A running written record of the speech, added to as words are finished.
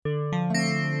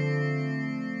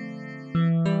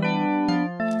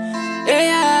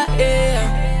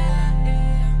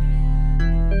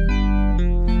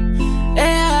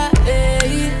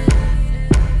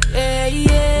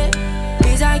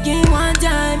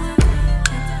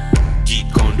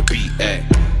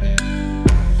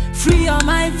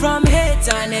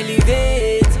hate and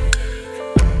elevate.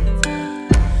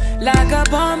 Like a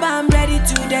bomb, I'm ready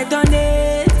to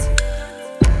detonate.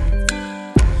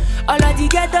 All of the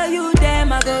ghetto you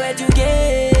them, I go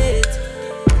educate.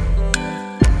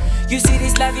 You see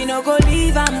this life, you no go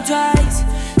leave, I'm twice.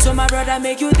 So my brother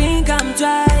make you think I'm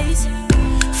twice.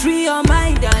 Free your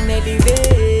mind and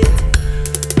elevate.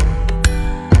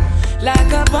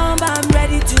 Like a bomb, I'm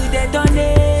ready to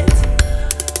detonate.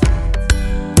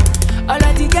 All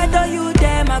of the ghetto you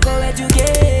them, I go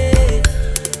educate.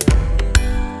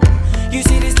 You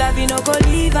see this life, you no go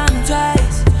leave, I'm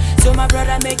twice. So my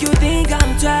brother make you think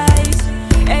I'm twice.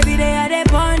 Every day I dey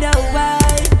ponder why.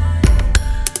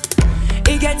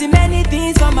 It getting many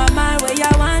things from my mind where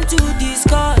I want to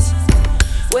discuss,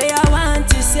 where I want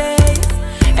to say.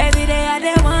 Every day I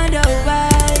dey wonder why.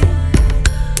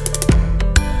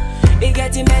 It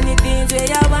getting many things where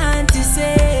I want to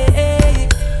say.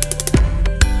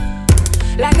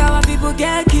 Like how our people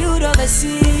get killed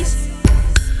overseas.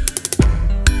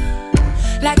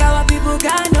 Like our people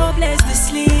got no place to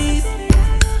sleep.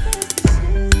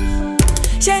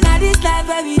 Share now this life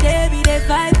every day we dey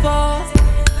fight for.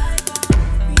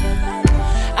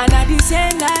 And at the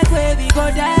same life where we go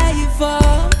die for.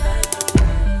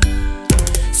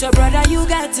 So brother, you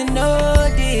got to know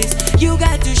this. You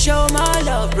got to show more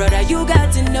love, brother. You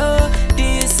got to know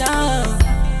this song.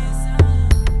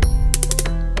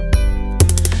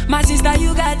 My sister,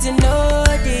 you got to know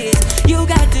this. You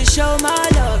got to show more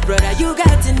love, brother. You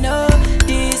got to know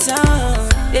this song.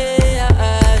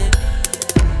 Yeah.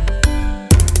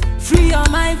 Free your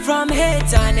mind from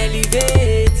hate and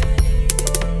elevate.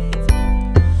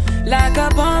 Like a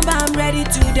bomb, I'm ready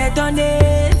to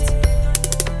detonate.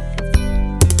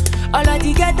 All of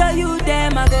the ghetto you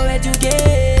them, I go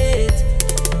educate.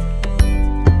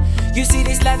 You see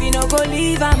this life, you no go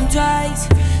leave, I'm twice.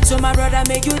 So my brother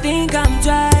make you think I'm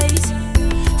twice.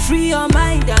 Free your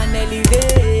mind and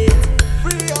elevate.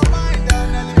 Free your mind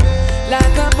and elevate.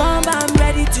 Like a bomb, I'm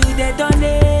ready to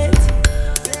detonate.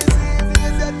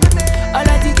 All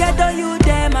of the ghetto you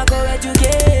them, I go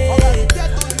educate.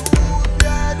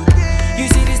 You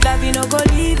see this life, you no go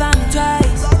leave, I'm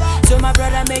twice. So my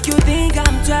brother make you think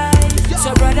I'm twice.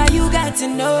 So brother, you got to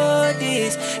know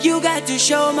this. You got to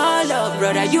show more love,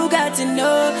 brother. You got to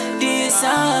know this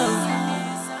song.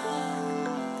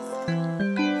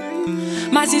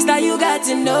 My sister, you got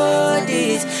to know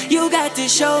this. You got to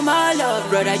show more love,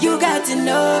 brother. You got to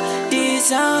know this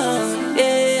song.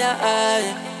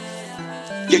 Yeah.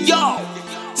 Yo,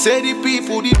 say the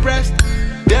people depressed,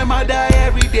 them a die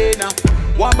every day now.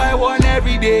 One by one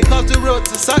every day, cause the road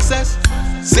to success.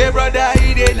 Say brother,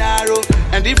 it ain't narrow,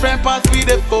 and different paths we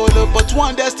dey follow, but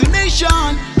one destination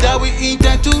that we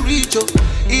intend to reach. Oh,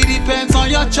 it depends on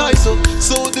your choice. Oh,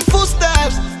 so the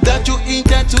footsteps that you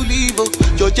intend to leave, oh,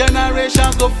 your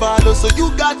generations go follow. So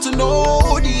you got to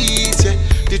know this. Yeah.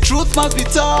 The truth must be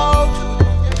told.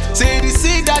 Say the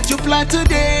seed that you plant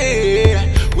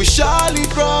today, we surely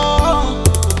grow.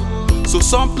 So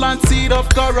some plant seed of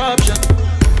corruption,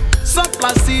 some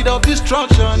plant seed of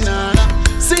destruction.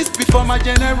 Since before my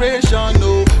generation,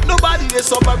 no, nobody they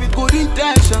suffer with good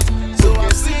intentions. So I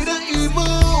see the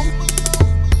evil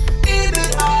in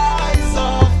the eyes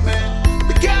of men.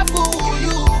 Be careful who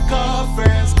you call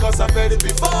friends, cause I've heard it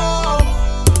before.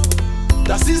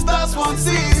 The sisters want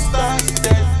sisters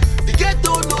dead. The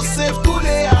ghetto no safe to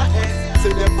lay ahead. So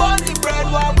they burn the bread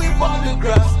while we burn the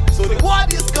grass. So the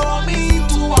world is coming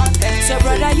to an end. So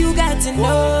brother, you got to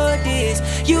know this.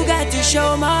 You got to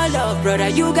show more love, brother.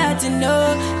 You got to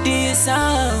know this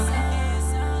song.